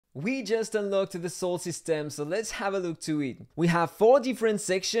We just unlocked the soul system, so let's have a look to it. We have 4 different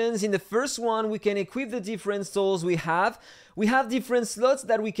sections. In the first one, we can equip the different souls we have. We have different slots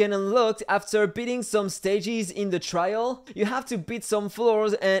that we can unlock after beating some stages in the trial. You have to beat some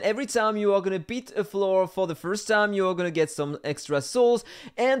floors, and every time you are gonna beat a floor for the first time, you are gonna get some extra souls.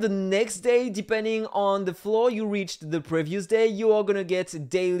 And the next day, depending on the floor you reached the previous day, you are gonna get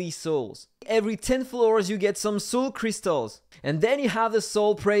daily souls. Every 10 floors, you get some soul crystals. And then you have the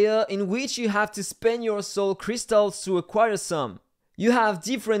soul prayer, in which you have to spend your soul crystals to acquire some. You have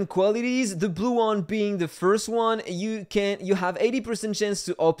different qualities, the blue one being the first one. You have 80% chance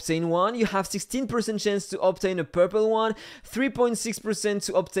to obtain one, you have 16% chance to obtain a purple one, 3.6%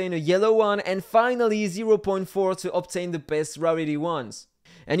 to obtain a yellow one, and finally 0.4 to obtain the best rarity ones.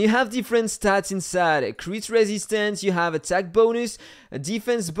 And you have different stats inside: crit resistance, you have attack bonus, a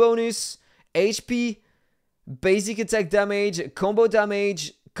defense bonus, HP, basic attack damage, combo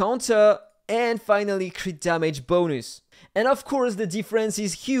damage, counter, and finally crit damage bonus. And of course the difference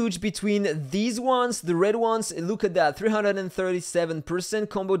is huge between these ones. The red ones, look at that, 337%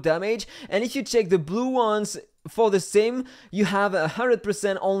 combo damage, and if you check the blue ones for the same, you have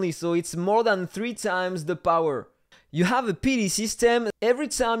 100% only, so it's more than 3 times the power. You have a PD system. Every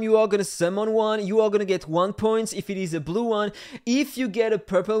time you are gonna summon one, you are gonna get 1 point if it is a blue one. If you get a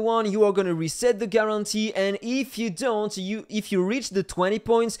purple one, you are gonna reset the guarantee, and if you don't, if you reach the 20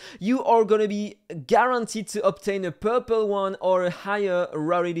 points, you are gonna be guaranteed to obtain a purple one or a higher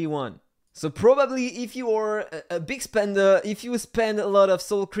rarity one. So probably if you are a big spender, if you spend a lot of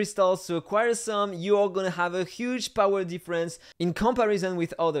soul crystals to acquire some, you are gonna have a huge power difference in comparison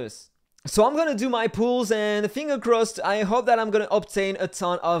with others. So I'm gonna do my pulls, and finger crossed, I hope that I'm gonna obtain a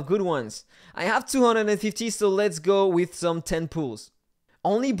ton of good ones. I have 250, so let's go with some 10 pulls.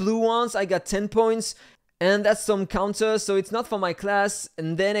 Only blue ones, I got 10 points, and that's some counter, so it's not for my class,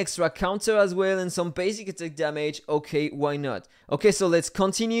 and then extra counter as well, and some basic attack damage. Okay, why not? Okay, so let's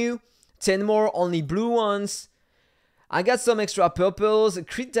continue. 10 more, only blue ones. I got some extra purples,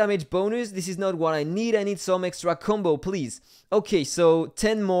 crit damage bonus. This is not what I need some extra combo, please. Okay, so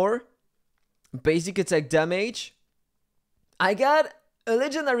 10 more. Basic attack damage. I got a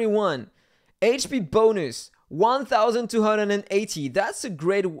legendary one. HP bonus 1280. That's a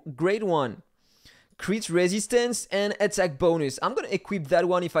great one. Crit resistance and attack bonus. I'm gonna equip that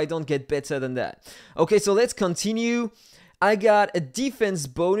one if I don't get better than that. Okay, so let's continue. I got a defense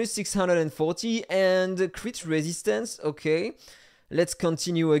bonus 640 and crit resistance. Okay, let's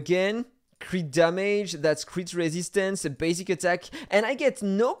continue again. Crit damage, that's crit resistance, a basic attack, and I get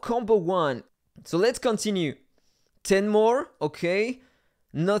no combo one. So let's continue. 10 more, okay.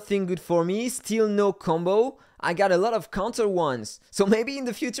 Nothing good for me, still no combo. I got a lot of counter ones. So maybe in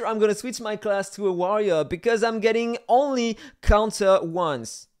the future I'm gonna switch my class to a warrior because I'm getting only counter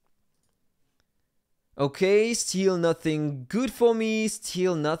ones. Okay, still nothing good for me,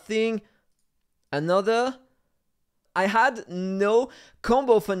 still nothing. Another. I had no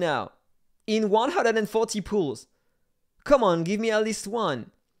combo for now in 140 pulls. Come on, give me at least one.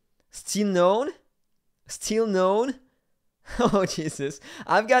 Still known? Still known? Oh Jesus,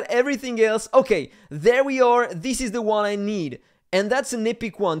 I've got everything else. Okay, there we are. This is the one I need. And that's an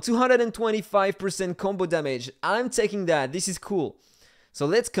epic one, 225% combo damage. I'm taking that, this is cool. So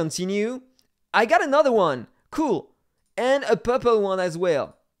let's continue. I got another one, cool. And a purple one as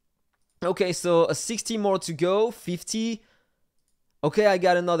well. Okay, so 60 more to go, 50. Okay, I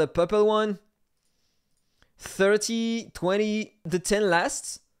got another purple one. 30, 20, the 10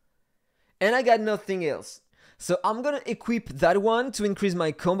 lasts. And I got nothing else. So I'm gonna equip that one to increase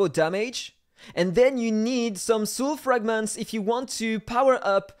my combo damage. And then you need some soul fragments if you want to power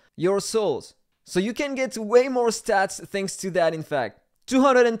up your souls. So you can get way more stats thanks to that, in fact.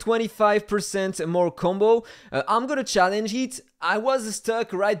 225% more combo. I'm gonna challenge it. I was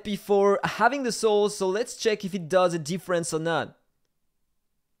stuck right before having the souls, so let's check if it does a difference or not.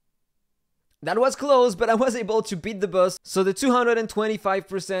 That was close, but I was able to beat the boss, so the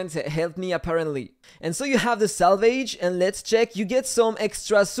 225% helped me apparently. And so you have the salvage, and let's check, you get some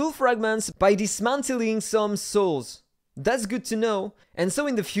extra soul fragments by dismantling some souls. That's good to know. And so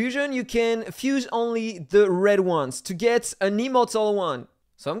in the fusion, you can fuse only the red ones to get an immortal one.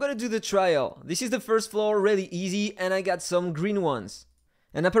 So I'm gonna do the trial. This is the first floor, really easy, and I got some green ones.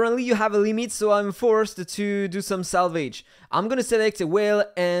 And apparently you have a limit, so I'm forced to do some salvage. I'm gonna select a whale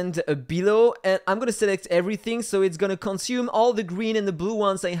and a below, and I'm gonna select everything, so it's gonna consume all the green and the blue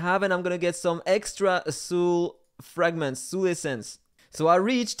ones I have, and I'm gonna get some extra soul fragments, soul essence. So I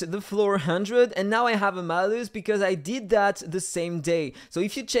reached the floor 100, and now I have a malus because I did that the same day. So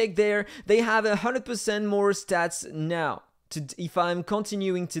if you check there, they have 100% more stats now. if I'm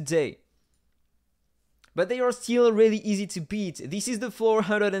continuing today. But they are still really easy to beat. This is the floor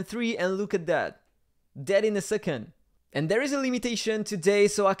 103 and look at that. Dead in a second. And there is a limitation today,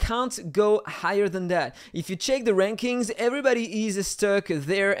 so I can't go higher than that. If you check the rankings, everybody is stuck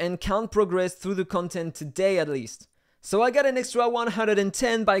there and can't progress through the content today at least. So I got an extra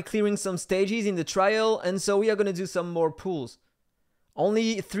 110 by clearing some stages in the trial, and so we are gonna do some more pulls.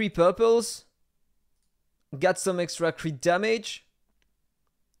 Only 3 purples. Got some extra crit damage.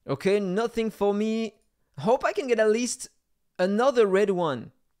 Okay, nothing for me. Hope I can get at least another red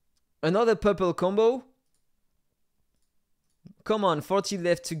one. Another purple combo. Come on, 40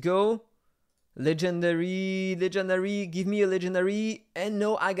 left to go. Legendary, give me a legendary. And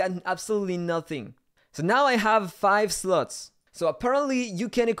no, I got absolutely nothing. So now I have 5 slots. So apparently you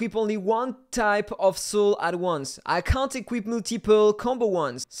can equip only one type of soul at once. I can't equip multiple combo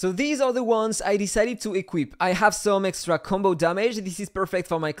ones. So these are the ones I decided to equip. I have some extra combo damage. This is perfect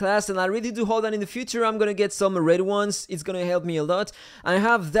for my class, and I really do hope that in the future I'm gonna get some red ones. It's gonna help me a lot. I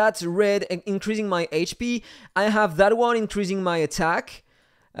have that red increasing my HP. I have that one increasing my attack.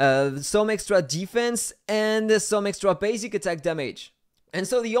 Some extra defense and some extra basic attack damage. And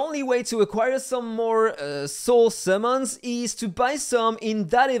so the only way to acquire some more soul summons is to buy some in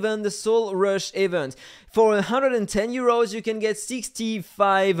that event, the Soul Rush event. For 110 euros you can get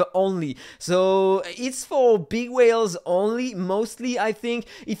 65 only. So it's for big whales only, mostly I think.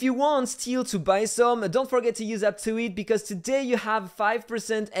 If you want still to buy some, don't forget to use Aptoide, because today you have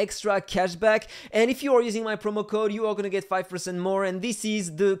 5% extra cashback. And if you are using my promo code, you are gonna get 5% more, and this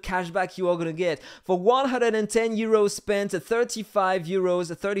is the cashback you are gonna get. For 110 euros spent, 35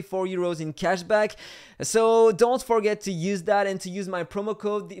 euros, 34 euros in cashback. So don't forget to use that and to use my promo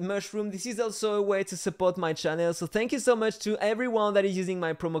code, the Mushroom. This is also a way to support my channel. So thank you so much to everyone that is using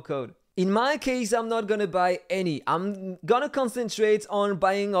my promo code. In my case, I'm not gonna buy any. I'm gonna concentrate on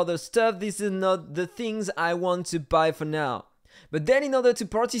buying other stuff. This is not the things I want to buy for now. But then in order to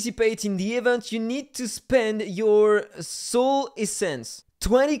participate in the event, you need to spend your soul essence.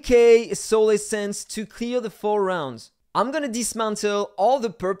 20k soul essence to clear the 4 rounds. I'm gonna dismantle all the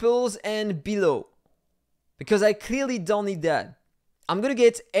purples and below, because I clearly don't need that. I'm gonna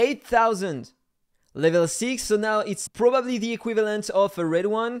get 8,000. Level 6, so now it's probably the equivalent of a red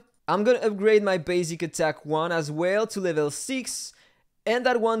one. I'm gonna upgrade my basic attack 1 as well to level 6, and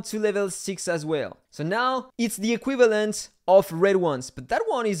that one to level 6 as well. So now it's the equivalent of red ones, but that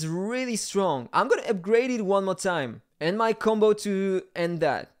one is really strong. I'm gonna upgrade it one more time, and my combo to end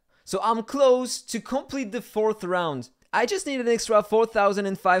that. So I'm close to complete the 4th round. I just need an extra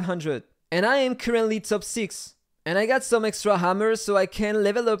 4,500. And I am currently top 6. And I got some extra hammers so I can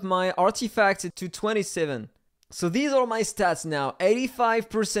level up my artifact to 27. So these are my stats now.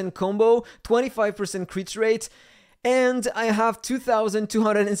 85% combo, 25% crit rate, and I have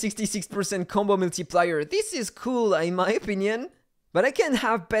 2,266% combo multiplier. This is cool in my opinion, but I can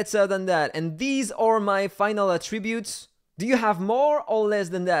have better than that. And these are my final attributes. Do you have more or less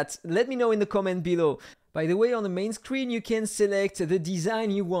than that? Let me know in the comment below. By the way, on the main screen you can select the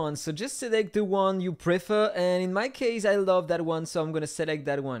design you want, so just select the one you prefer, and in my case I love that one, so I'm gonna select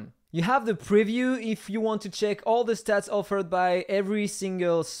that one. You have the preview if you want to check all the stats offered by every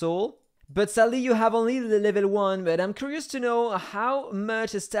single soul. But sadly you have only the level 1, but I'm curious to know how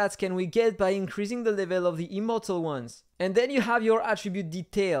much stats can we get by increasing the level of the immortal ones. And then you have your attribute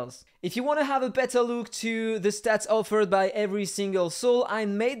details. If you want to have a better look to the stats offered by every single soul, I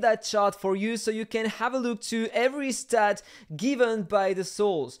made that chart for you so you can have a look to every stat given by the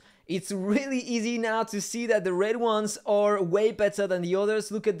souls. It's really easy now to see that the red ones are way better than the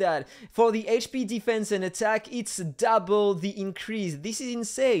others. Look at that. For the HP, defense and attack, it's double the increase. This is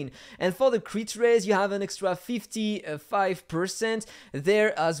insane. And for the crit raise, you have an extra 55%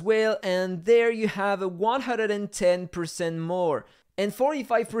 there as well. And there you have a 110% more. And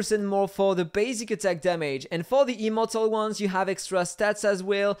 45% more for the basic attack damage. And for the immortal ones you have extra stats as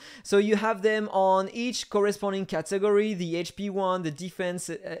well, so you have them on each corresponding category, the HP one, the defense,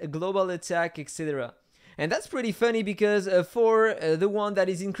 global attack, etc. And that's pretty funny because for the one that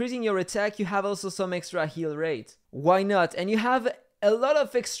is increasing your attack you have also some extra heal rate. Why not? And you have a lot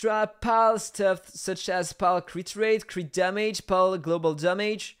of extra PAL stuff such as PAL crit rate, crit damage, PAL global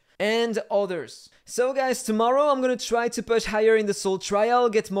damage. and others. So guys, tomorrow I'm gonna try to push higher in the soul trial,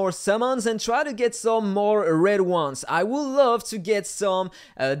 get more summons, and try to get some more red ones. I would love to get some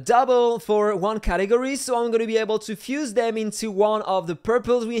double for one category, so I'm gonna be able to fuse them into one of the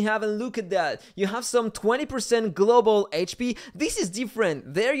purples we have, and look at that. You have some 20% global HP. This is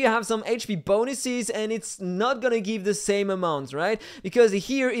different. There you have some HP bonuses, and it's not gonna give the same amount, right? Because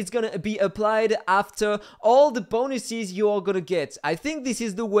here it's gonna be applied after all the bonuses you are gonna get. I think this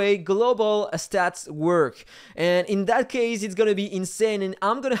is the way global stats work, and in that case it's gonna be insane, and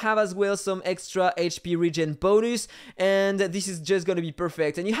I'm gonna have as well some extra HP regen bonus, and this is just gonna be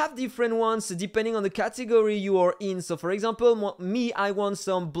perfect. And you have different ones depending on the category you are in. So for example, me, I want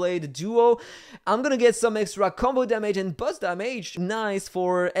some blade duo. I'm gonna get some extra combo damage and boss damage. Nice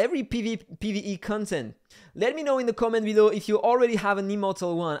for every PvE content. Let me know in the comment below if you already have an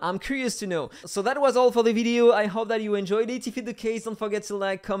immortal one. I'm curious to know. So that was all for the video. I hope that you enjoyed it. If it's the case, don't forget to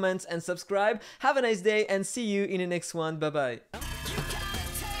like, comment, and subscribe. Have a nice day, and see you in the next one. Bye bye.